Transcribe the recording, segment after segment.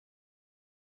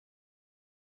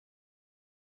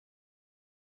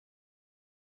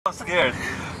I'm scared.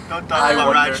 Don't talk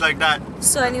about Raj like that.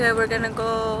 So anyway, we're gonna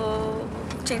go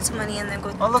change some money and then go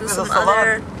look, do there's some a salon.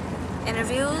 other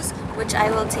interviews, which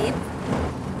I will tape.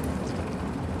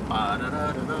 And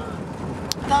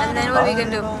then what are we gonna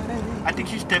do? I think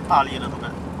she's tip Pali a little bit.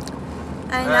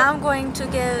 And now I'm going to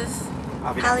give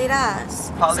Paliras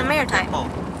some airtime.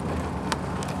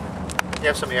 You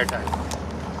have some airtime.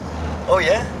 Oh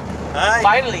yeah? Hi.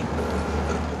 Finally.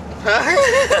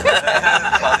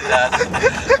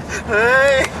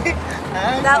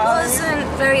 That wasn't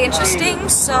very interesting,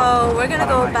 so we're gonna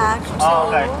go back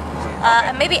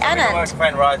to maybe Anand.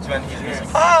 Find Raj when he's missing.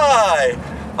 Hi!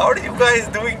 How are you guys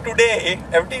doing today?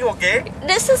 Everything okay?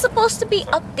 This is supposed to be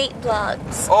update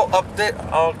vlogs. Oh, update.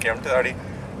 Okay, I'm sorry.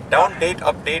 Down date,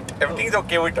 update. Everything's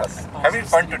okay with us. Having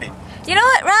fun today. You know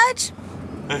what, Raj?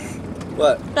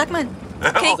 What? Blackman,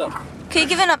 can you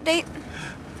give an update?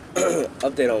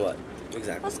 Update on what?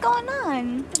 Exactly. What's going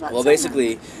on? Well,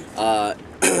 basically,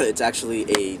 it's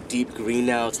actually a deep green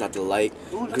now. It's not the light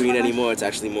green anymore. It's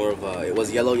actually more of a... It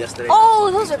was yellow yesterday. Oh,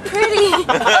 those are pretty.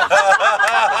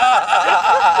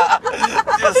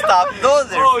 Just stop.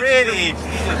 Those are pretty.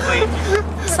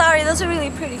 Sorry, those are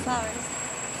really pretty flowers.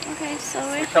 Okay, so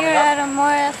we're here at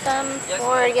Amore FM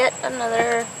for yet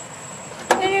another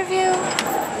interview.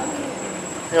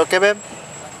 You okay, babe?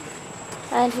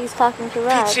 And he's talking to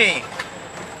Raj. Peachy.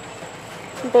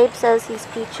 Babe says he's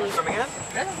peachy. Coming in?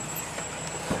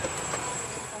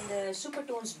 Van de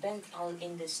Supertones band al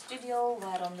in de studio,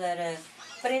 waaronder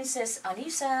prinses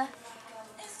Anisa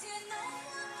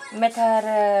met haar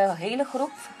hele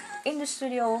groep in de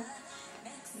studio.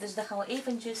 Dus dan gaan we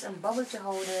eventjes een babbeltje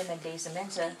houden met deze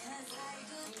mensen.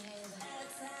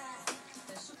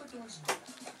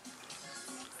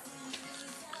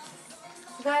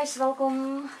 Guys,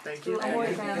 welcome to Amore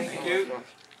FM. Thank you.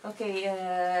 Okay,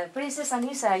 Princess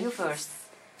Anisa, you first.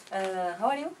 How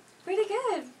are you? Pretty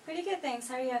good, thanks.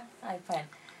 How are you? I'm fine.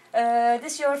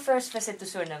 This is your first visit to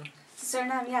Suriname.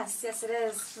 Suriname, yes, it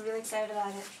is. We're really excited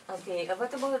about it. Okay,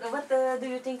 what do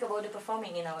you think about the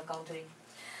performing in our country?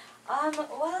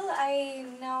 Well, I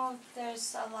know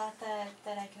there's a lot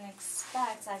that I can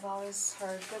expect. I've always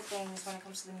heard good things when it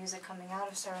comes to the music coming out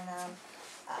of Suriname,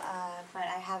 but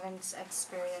I haven't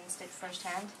experienced it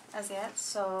firsthand as yet,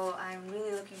 so I'm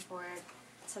really looking forward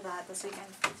to that this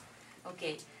weekend.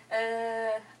 Okay.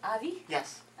 Avi?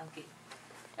 Yes. Okay.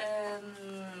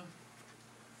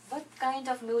 What kind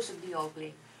of music do you all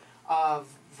play?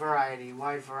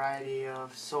 Wide variety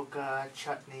of soca,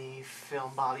 chutney,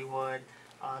 film, Bollywood,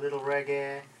 little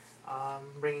reggae,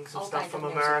 bringing some All stuff kinds from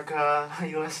of music. America,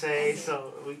 USA. Okay.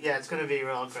 So yeah, it's gonna be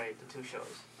real great. The two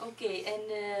shows. Okay, and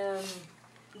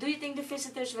do you think the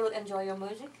visitors will enjoy your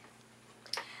music?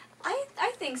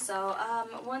 I think so.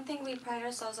 One thing we pride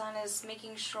ourselves on is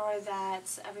making sure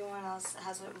that everyone else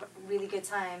has a really good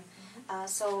time.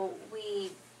 So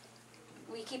we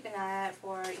keep an eye out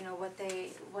for what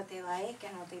they like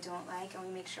and what they don't like, and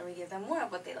we make sure we give them more of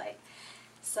what they like.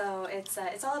 So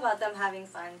it's all about them having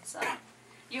fun. So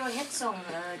Your hit song,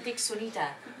 Tik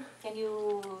Sunita. Can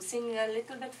you sing a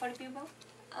little bit for the people?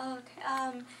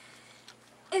 okay.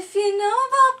 If you know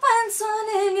about Panson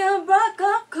in your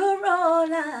Braca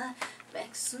Corona,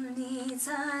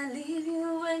 Sunita, leave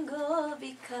you and go,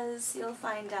 because you'll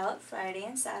find out Friday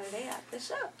and Saturday at the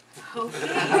show. Okay.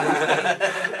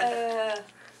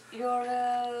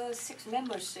 You're 6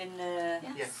 members in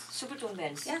Yes. Supertone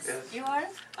bands. Yes. You are?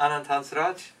 Anand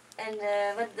Hansraj. And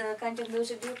what kind of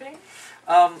music do you play?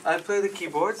 I play the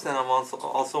keyboards, and I'm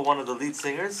also one of the lead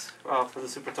singers for the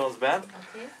Supertones band.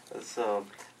 Okay. So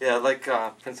yeah, like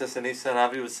Princess Anisa and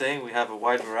Avi was saying, we have a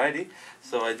wide variety.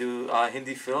 So I do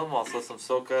Hindi film, also some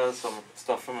soca, some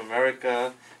stuff from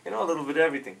America, a little bit of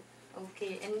everything.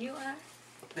 Okay, and you are?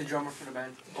 The drummer for the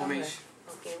band, Drummer. Omesh.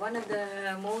 Okay, one of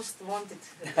the most wanted.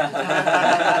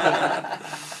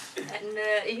 And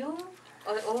you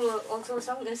also a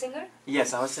singer?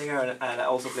 Yes, I'm a singer and I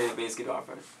also play the bass guitar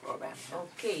for our band.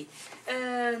 Okay.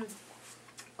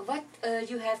 What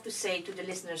you have to say to the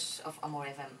listeners of Amore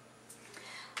FM?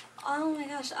 Oh my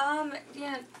gosh.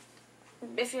 Yeah.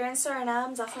 If you're in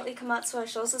Suriname, definitely come out to our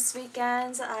shows this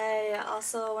weekend. I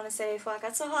also want to say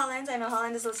Fuakat to Holland. I know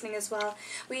Holland is listening as well.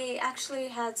 We actually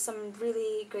had some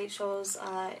really great shows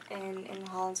in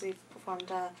Holland. We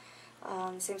performed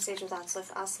same stage with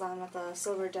Aslam at the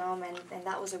Silver Dome, and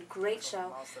that was a great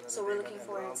show. So we're looking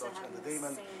forward to having the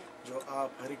same. जो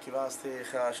आप हर की वास्ते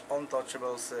खास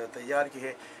untouchables तैयार की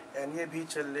है and ये भी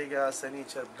चलेगा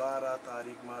शनिचर 12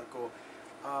 तारीख मार को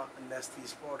नेस्टी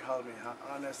स्पोर्ट हॉल में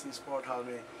नेस्टी स्पोर्ट हॉल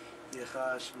में ये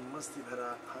खास मस्ती भरा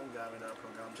हंगामेदार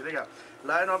प्रोग्राम चलेगा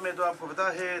लाइन अप में तो आपको पता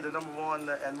है the number one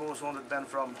and most wanted band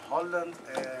from Holland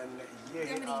and ये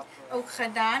है die आप ook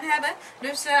gedaan hebben.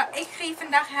 Dus ik geef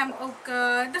vandaag hem ook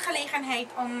de gelegenheid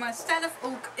om zelf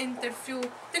ook interview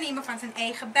te nemen van zijn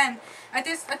eigen band.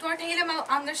 Het wordt helemaal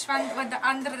anders van wat de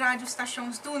andere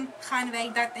radiostations doen, gaan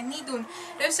wij dat niet doen.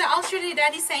 Dus als jullie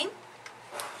ready zijn,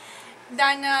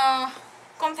 dan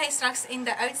komt hij straks in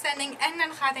de uitzending en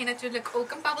dan gaat hij natuurlijk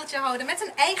ook een babbeltje houden met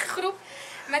zijn eigen groep.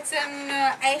 Met zijn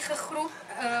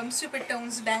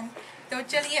Supertones band. तो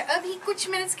चलिए अभी कुछ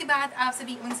minutes के बाद आप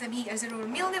सभी उन सभी जरूर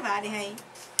मिलने वाले हैं.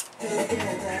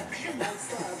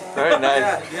 Very nice.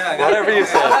 Yeah, Whatever you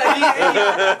said.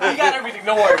 he got everything.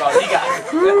 Don't worry about it. He got it.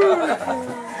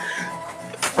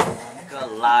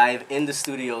 Live in the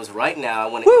studios right now. I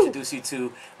want to introduce you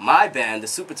to my band, the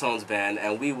Supertones band,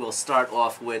 and we will start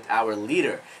off with our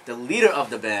leader, the leader of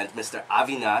the band, Mr.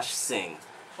 Avinash Singh.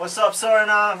 What's up,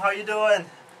 Suriname? How you doing?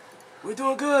 We're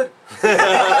doing good. We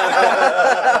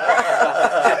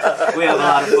have a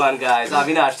lot of fun, guys.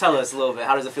 Avinash, tell us a little bit.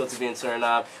 How does it feel to be in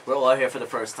Suriname? We're all here for the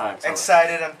first time. Tell us.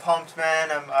 Excited and pumped, man.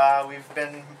 We've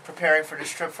been preparing for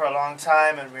this trip for a long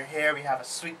time, and we're here. We have a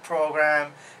sweet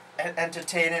program,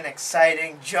 entertaining,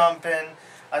 exciting, jumping.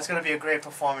 It's going to be a great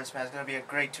performance, man. It's going to be a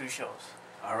great 2 shows.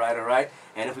 All right, all right.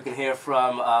 And if we can hear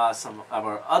from some of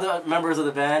our other members of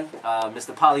the band,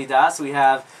 Mr. Pali Das, we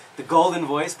have the golden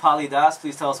voice, Pali Das.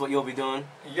 Please tell us what you'll be doing.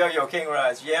 Yo, King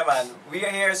Raj. Yeah, man. We are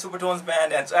here, Supertones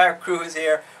band, and our crew is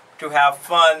here to have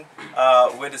fun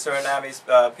with the Surinamese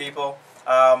people.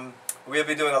 We'll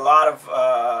be doing a lot of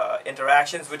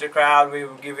interactions with the crowd.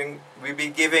 We'll be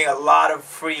giving a lot of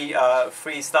free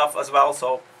stuff as well.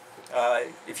 So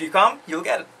if you come, you'll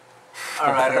get it.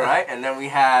 All right, all right. And then we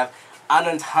have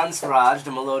Anand Hansraj, the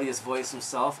melodious voice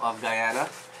himself of Guyana.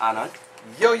 Anand.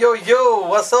 Yo,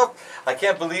 what's up? I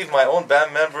can't believe my own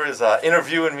band member is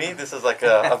interviewing me. This is like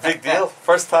a big deal.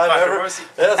 First time ever. Controversy.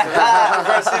 Yes,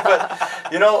 controversy. But,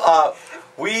 you know,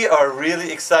 we are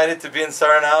really excited to be in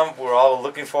Suriname. We're all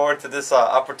looking forward to this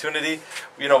opportunity.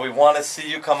 You know, we want to see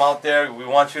you come out there. We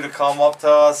want you to come up to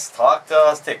us, talk to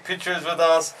us, take pictures with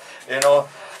us. You know,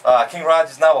 King Raj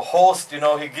is now a host. You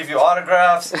know, he'll give you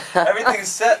autographs. Everything's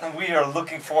set, and we are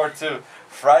looking forward to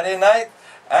Friday night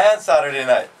and Saturday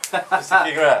night. Mr.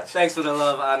 King Raj. Thanks for the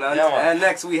love, Anand. Yeah, and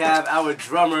next we have our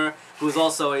drummer, who's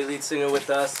also a lead singer with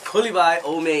us, Kulibai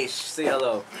Omesh. Say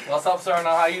hello. What's up, Suriname?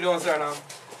 How you doing, Suriname?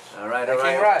 All right, all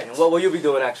right. King Raj. And what will you be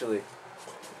doing, actually?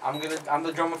 I'm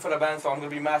the drummer for the band, so I'm gonna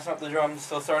be mashing up the drums.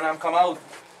 So Suriname, come out.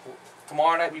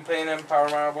 Tomorrow night we playing in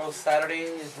Paramaribo. Saturday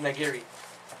is Nagiri.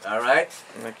 All right.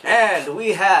 And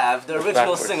we have the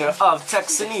original singer of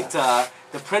Texanita,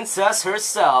 the princess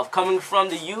herself, coming from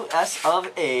the U.S. of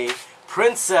A.,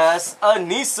 Princess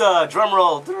Anisa. Drum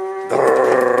roll.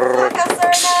 Welcome,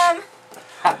 Suriname.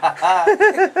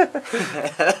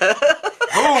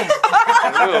 Boom.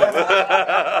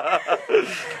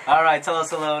 All right, tell us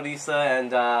hello, Anisa,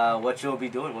 and what you'll be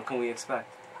doing. What can we expect?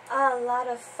 A lot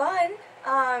of fun.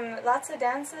 Lots of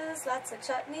dances, lots of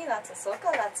chutney, lots of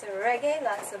soca, lots of reggae,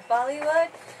 lots of Bollywood,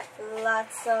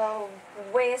 lots of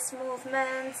waist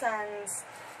movements, and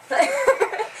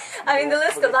I mean the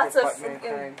list goes. Lots of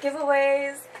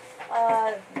giveaways,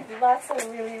 lots of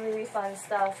really fun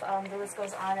stuff. The list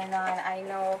goes on and on. I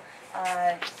know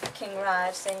King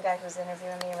Raj, same guy who's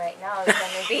interviewing me right now,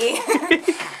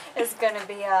 is gonna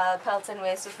be pelting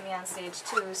waist with me on stage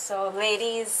too. So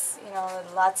ladies, you know,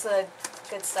 lots of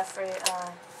good stuff for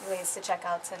ladies to check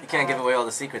out. And, You can't give away all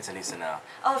the secrets, Anisa, now.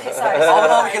 Oh, okay, sorry.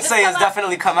 All we can say is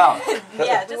definitely come out.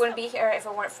 Yeah, we wouldn't be here if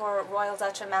it weren't for Royal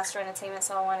Dutch and Master Entertainment,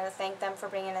 so I wanted to thank them for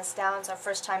bringing us down. It's our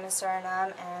first time in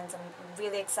Suriname, and I'm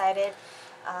really excited.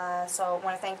 So I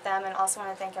want to thank them, and also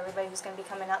want to thank everybody who's going to be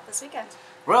coming out this weekend.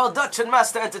 Royal Dutch and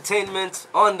Master Entertainment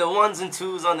on the 1s and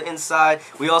 2s on the inside.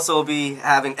 We also will be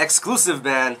having exclusive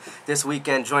band this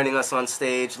weekend joining us on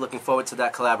stage. Looking forward to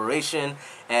that collaboration.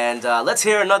 And let's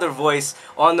hear another voice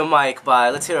on the mic by,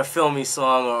 let's hear a filmy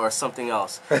song or something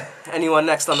else. Anyone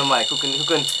next on the mic? Who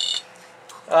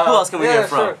else can we hear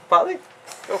from? Sure. Polly?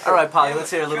 All right, Polly, let's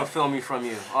hear a little filmy from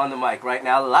you on the mic right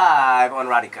now, live on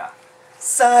Radhika.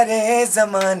 सारे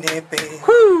ज़माने पे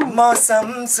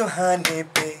मौसम सुहाने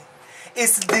पे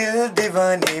इस दिल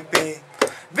दीवाने पे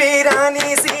वीरानी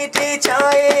सीटी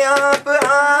छाए आप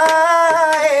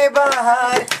आए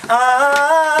बाहर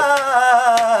आए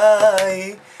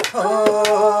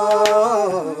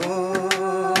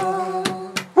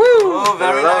Oh,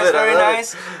 very nice, very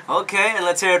nice. Okay, and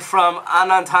let's hear it from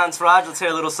Anand Hansraj. Let's hear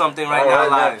a little something right now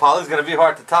live. Polly's gonna be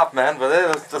hard to top, man, but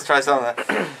let's try something like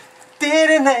that.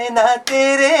 तेरे नैना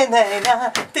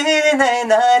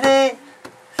रे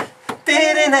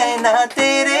तेरे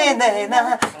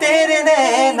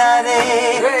नैना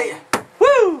रे.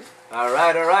 Woo!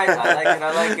 Alright, I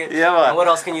like it. Yeah, man. And what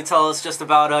else can you tell us just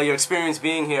about your experience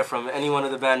being here from any one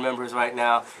of the band members right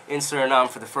now in Suriname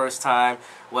for the first time?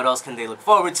 What else can they look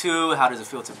forward to? How does it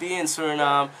feel to be in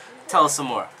Suriname? Tell us some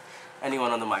more.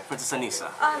 Anyone on the mic? Princess Anisa.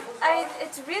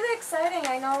 It's really exciting.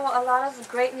 I know a lot of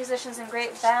great musicians and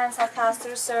great bands have passed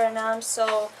through Suriname,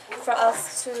 so for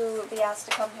us to be asked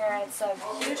to come here, it's a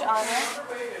huge honor.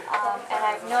 And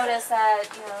I've noticed that,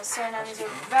 you know, Surinamese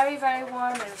are very, very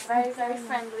warm and very, very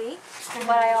friendly.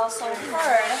 But I also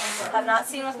heard, I've not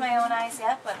seen with my own eyes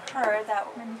yet, but heard that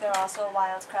they're also a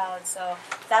wild crowd. So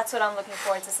that's what I'm looking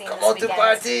forward to seeing this weekend.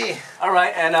 Party.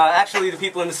 Alright, and actually the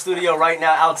people in the studio right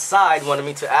now outside wanted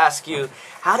me to ask you,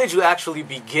 how did you actually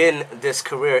begin this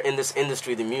career in this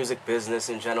industry, the music business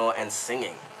in general, and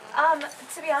singing?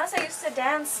 To be honest, I used to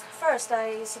dance first.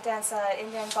 I used to dance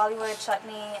Indian Bollywood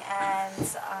chutney,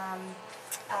 and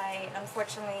I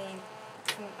unfortunately,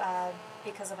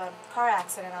 because of a car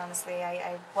accident, honestly,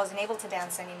 I wasn't able to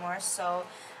dance anymore. So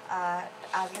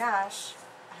Avinash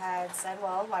had said,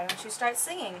 well, why don't you start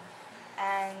singing?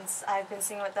 And I've been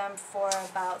singing with them for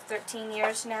about 13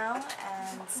 years now,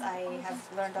 and I have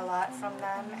learned a lot from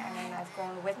them, and I've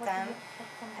grown with them,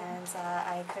 and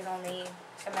I could only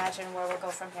imagine where we'll go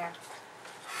from here.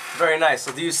 Very nice.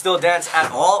 So do you still dance at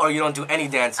all, or you don't do any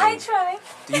dancing? I try.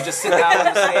 Do you just sit down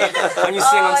on the stage? When you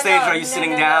sing on stage, are you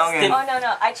sitting down? And... Oh,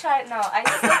 no. I try, no. I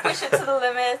still push it to the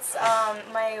limits.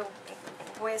 My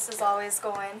waist is always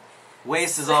going.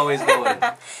 Waist is always going.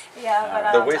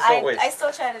 Yeah, but I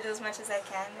still try to do as much as I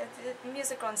can.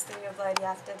 Music runs through your blood. You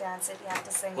have to dance it. You have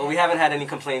to sing it. Well, we haven't had any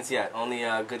complaints yet. Only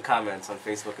good comments on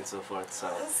Facebook and so forth. So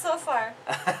far.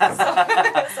 So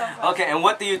far. Okay, and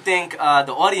what do you think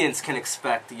the audience can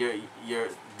expect?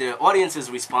 The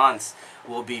audience's response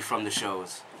will be from the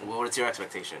shows. What's your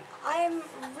expectation? I'm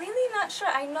really not sure.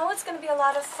 I know it's going to be a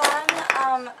lot of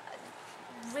fun.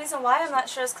 Reason why I'm not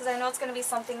sure is because I know it's going to be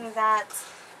something that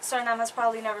Suriname has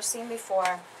probably never seen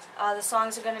before. The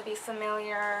songs are going to be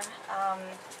familiar,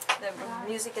 the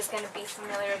music is going to be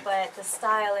familiar, but the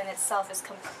style in itself is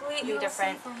completely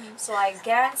different. So I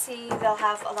guarantee they'll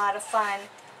have a lot of fun,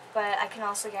 but I can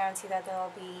also guarantee that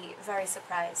they'll be very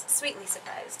surprised, sweetly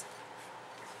surprised.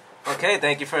 Okay,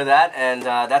 thank you for that, and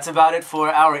that's about it for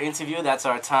our interview. That's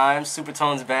our time.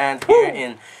 Supertones band here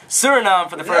in Suriname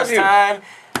for the first time.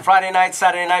 Friday night,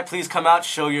 Saturday night, please come out,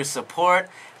 show your support.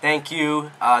 Thank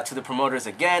you to the promoters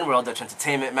again, Royal Dutch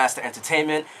Entertainment, Master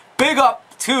Entertainment. Big up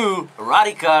to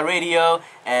Radika Radio.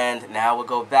 And now we'll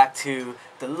go back to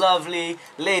the lovely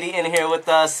lady in here with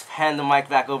us. Hand the mic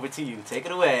back over to you. Take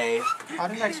it away. How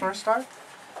did next verse start?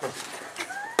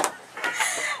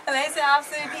 Deze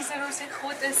avond die zijn zich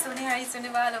goed is toen hij is in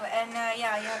de Wallen. En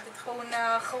ja, je hebt het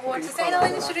gewoon gehoord. Ze zijn al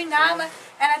in Suriname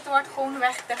en het wordt gewoon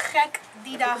weg te gek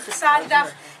die dag.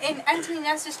 Zaterdag in Anthony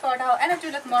Nestor Sporthal en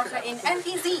natuurlijk morgen in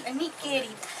NTZ en niet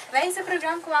Keri. Wij zijn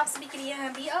programma kwam ze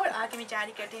bekregen bij oude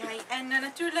Akimijari Kertihai. En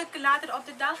natuurlijk later op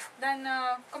de dag dan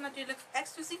komt natuurlijk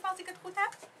exclusief als ik het goed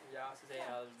heb. Ja, ze zijn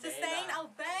al Ze zijn al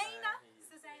bijna.